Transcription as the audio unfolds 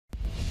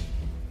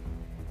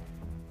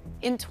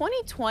In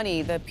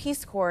 2020, the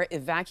Peace Corps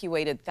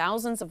evacuated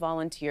thousands of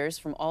volunteers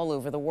from all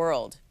over the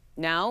world.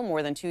 Now,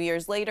 more than 2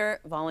 years later,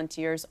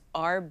 volunteers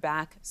are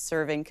back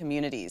serving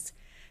communities.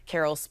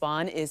 Carol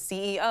Spahn is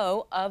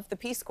CEO of the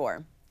Peace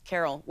Corps.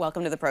 Carol,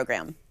 welcome to the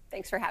program.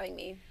 Thanks for having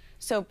me.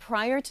 So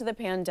prior to the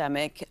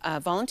pandemic,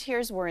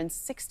 volunteers were in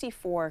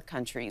 64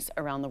 countries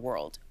around the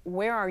world.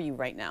 Where are you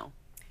right now?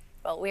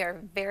 Well, we are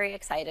very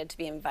excited to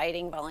be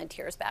inviting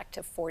volunteers back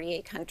to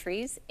 48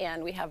 countries,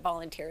 and we have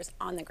volunteers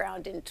on the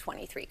ground in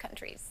 23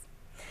 countries.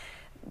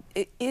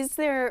 What's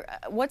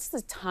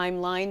the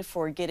timeline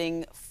for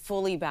getting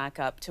fully back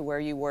up to where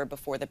you were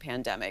before the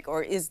pandemic,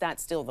 or is that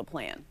still the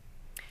plan?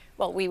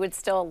 Well, we would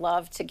still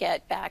love to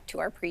get back to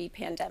our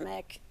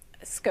pre-pandemic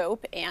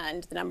scope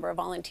and the number of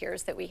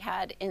volunteers that we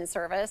had in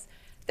service.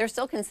 There's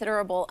still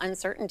considerable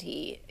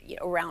uncertainty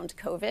around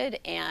COVID,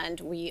 and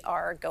we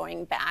are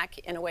going back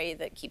in a way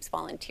that keeps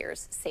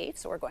volunteers safe.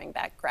 So we're going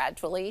back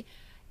gradually,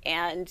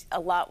 and a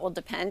lot will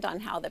depend on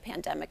how the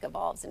pandemic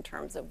evolves in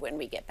terms of when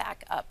we get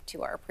back up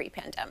to our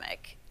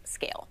pre-pandemic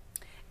scale.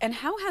 And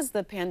how has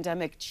the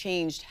pandemic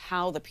changed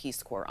how the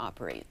Peace Corps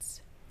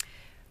operates?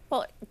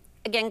 Well,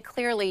 again,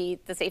 clearly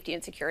the safety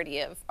and security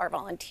of our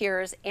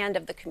volunteers and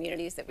of the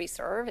communities that we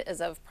serve is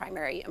of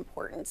primary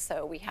importance.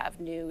 So we have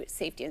new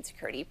safety and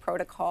security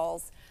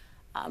protocols.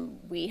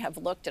 We have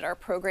looked at our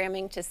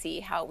programming to see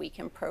how we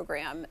can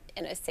program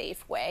in a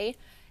safe way.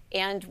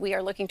 And we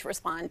are looking to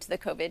respond to the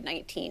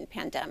COVID-19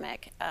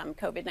 pandemic.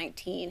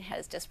 COVID-19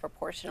 has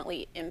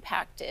disproportionately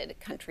impacted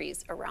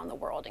countries around the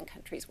world and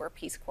countries where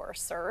Peace Corps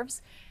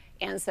serves.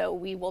 And so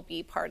we will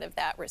be part of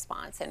that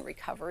response and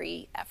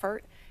recovery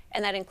effort.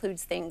 And that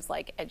includes things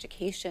like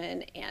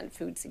education and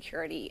food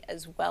security,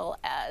 as well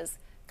as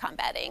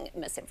combating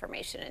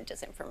misinformation and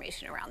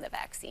disinformation around the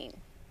vaccine.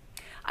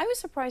 I was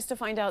surprised to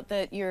find out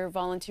that your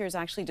volunteers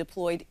actually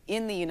deployed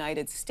in the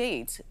United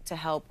States to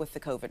help with the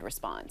COVID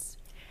response.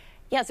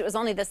 Yes, it was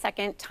only the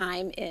second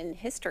time in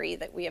history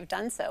that we have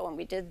done so, and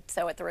we did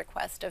so at the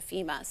request of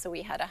FEMA. So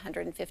we had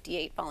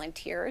 158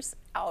 volunteers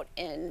out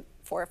in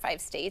 4 or 5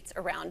 states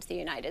around the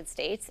United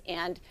States.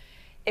 And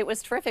it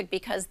was terrific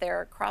because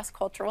their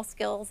cross-cultural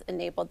skills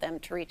enabled them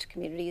to reach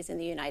communities in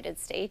the United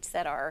States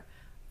that are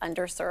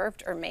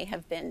underserved or may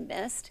have been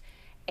missed.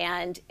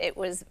 And it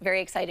was very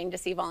exciting to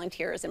see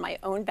volunteers in my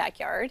own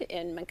backyard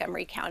in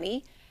Montgomery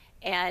County.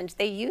 And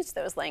they used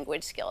those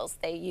language skills.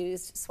 They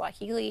used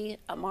Swahili,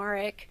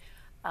 Amharic,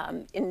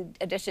 in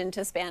addition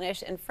to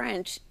Spanish and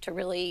French, to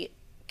really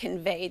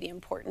convey the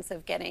importance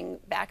of getting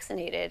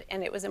vaccinated.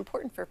 And it was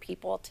important for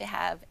people to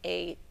have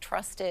a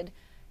trusted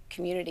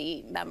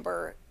community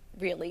member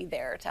really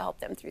there to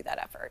help them through that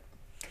effort.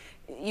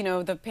 You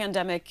know, the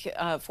pandemic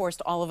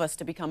forced all of us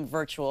to become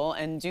virtual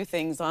and do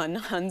things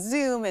on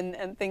Zoom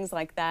and things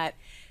like that.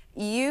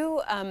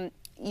 You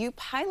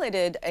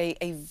piloted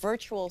a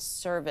virtual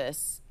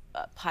service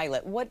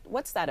pilot.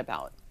 What's that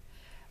about?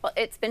 Well,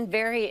 it's been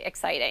very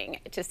exciting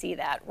to see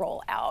that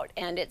roll out.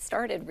 And it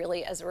started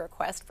really as a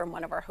request from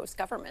one of our host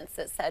governments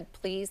that said,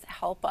 please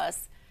help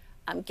us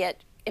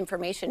get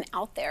information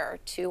out there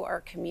to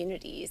our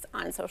communities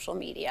on social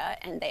media,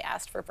 and they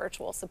asked for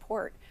virtual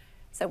support.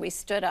 So we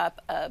stood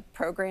up a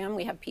program.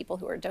 We have people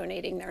who are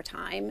donating their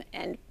time,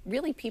 and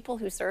really people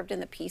who served in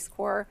the Peace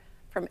Corps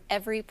from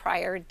every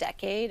prior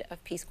decade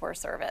of Peace Corps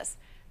service.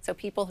 So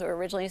people who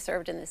originally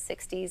served in the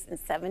 60s and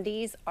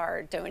 70s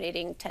are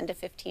donating 10 to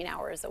 15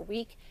 hours a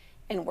week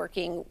and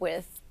working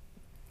with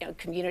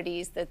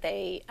communities that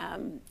they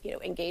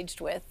engaged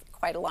with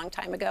quite a long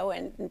time ago.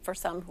 And for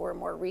some who are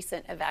more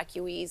recent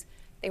evacuees,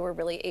 they were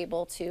really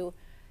able to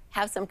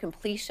have some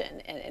completion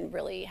and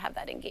really have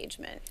that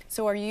engagement.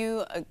 So are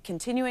you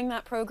continuing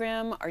that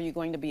program? Are you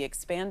going to be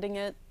expanding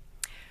it?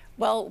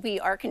 Well, we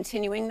are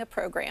continuing the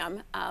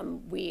program.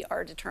 We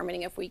are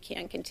determining if we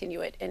can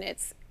continue it in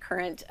its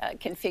current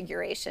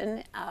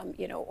configuration,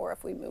 or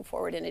if we move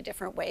forward in a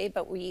different way.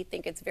 But we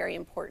think it's very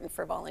important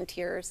for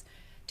volunteers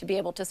to be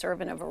able to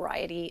serve in a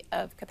variety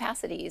of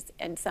capacities.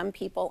 And some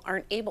people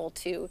aren't able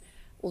to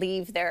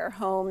leave their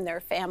home, their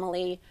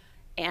family,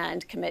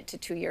 and commit to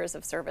 2 years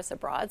of service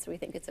abroad. So we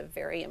think it's a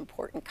very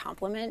important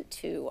complement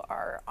to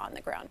our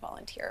on-the-ground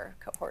volunteer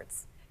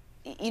cohorts.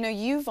 You know,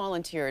 you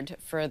volunteered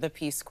for the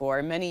Peace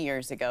Corps many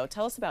years ago.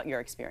 Tell us about your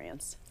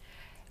experience.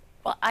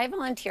 Well, I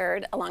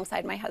volunteered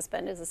alongside my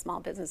husband as a small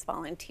business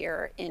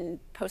volunteer in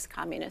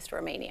post-communist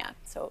Romania.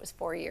 So it was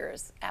 4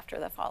 years after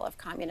the fall of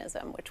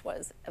communism, which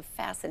was a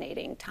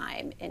fascinating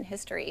time in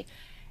history.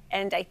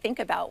 And I think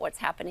about what's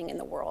happening in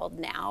the world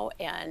now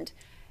and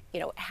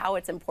how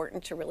it's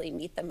important to really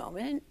meet the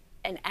moment.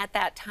 And at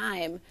that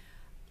time,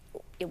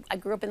 I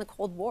grew up in the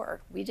Cold War.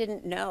 We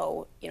didn't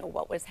know,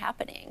 what was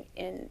happening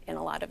in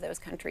a lot of those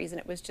countries. And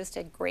it was just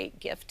a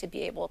great gift to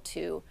be able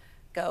to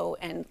go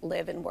and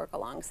live and work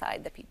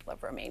alongside the people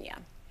of Romania.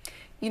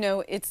 You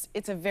know, it's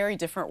a very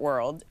different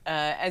world.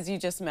 As you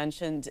just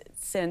mentioned,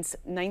 since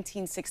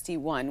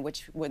 1961,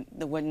 when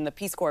the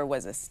Peace Corps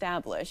was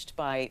established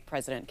by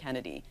President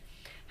Kennedy.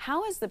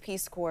 How has the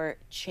Peace Corps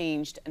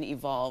changed and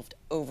evolved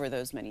over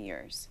those many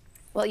years?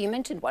 Well, you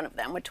mentioned one of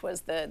them, which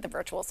was the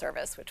virtual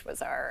service, which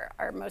was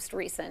our most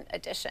recent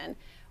addition.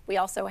 We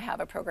also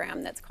have a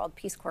program that's called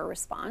Peace Corps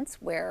Response,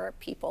 where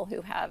people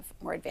who have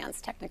more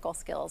advanced technical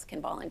skills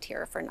can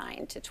volunteer for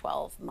 9 to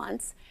 12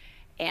 months.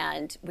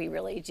 And we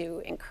really do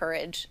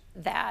encourage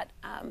that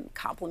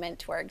complement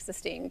to our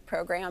existing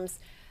programs.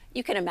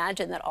 You can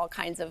imagine that all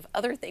kinds of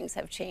other things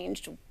have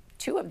changed.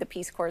 Two of the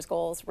Peace Corps'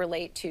 goals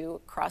relate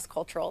to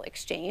cross-cultural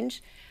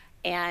exchange.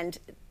 And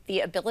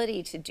the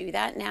ability to do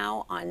that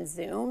now on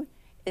Zoom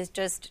is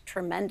just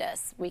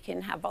tremendous. We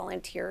can have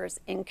volunteers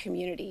in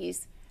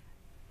communities,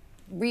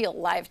 real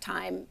live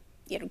time,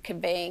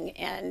 conveying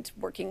and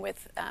working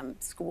with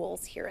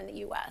schools here in the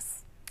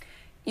U.S.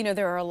 You know,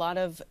 there are a lot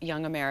of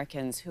young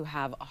Americans who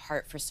have a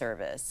heart for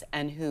service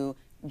and who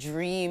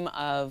dream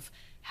of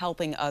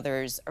helping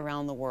others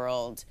around the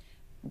world,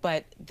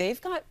 but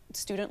they've got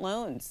student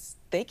loans.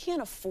 They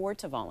can't afford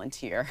to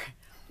volunteer.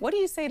 What do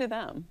you say to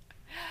them?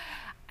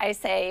 I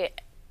say,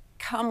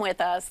 come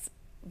with us,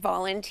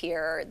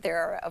 volunteer. There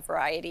are a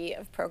variety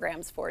of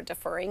programs for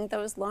deferring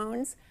those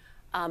loans.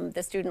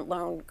 The student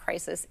loan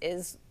crisis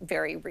is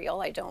very real.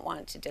 I don't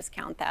want to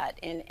discount that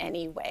in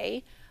any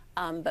way,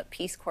 but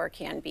Peace Corps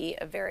can be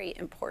a very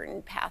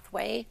important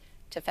pathway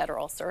to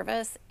federal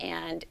service,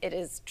 and it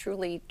is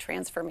truly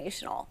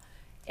transformational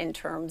in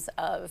terms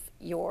of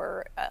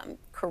your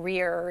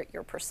career,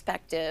 your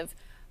perspective.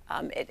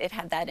 It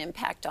had that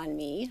impact on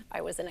me. I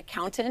was an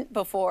accountant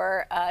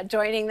before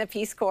joining the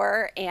Peace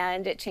Corps,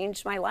 and it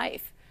changed my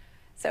life.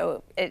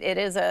 So it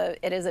is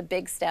a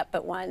big step,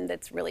 but one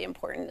that's really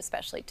important,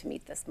 especially to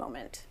meet this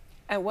moment.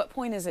 At what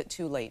point is it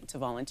too late to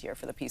volunteer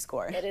for the Peace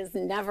Corps? It is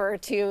never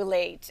too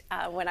late.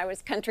 When I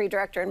was country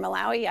director in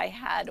Malawi, I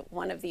had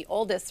one of the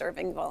oldest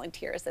serving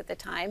volunteers at the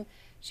time.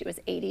 She was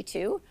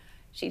 82.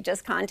 She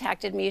just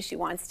contacted me. She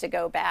wants to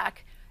go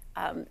back.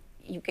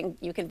 You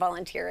can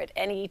volunteer at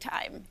any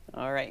time.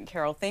 All right,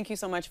 Carol, thank you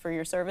so much for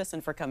your service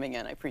and for coming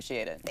in. I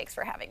appreciate it. Thanks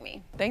for having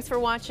me. Thanks for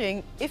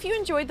watching. If you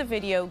enjoyed the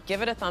video,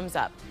 give it a thumbs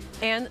up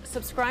and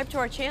subscribe to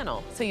our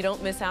channel so you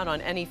don't miss out on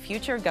any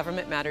future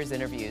Government Matters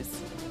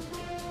interviews.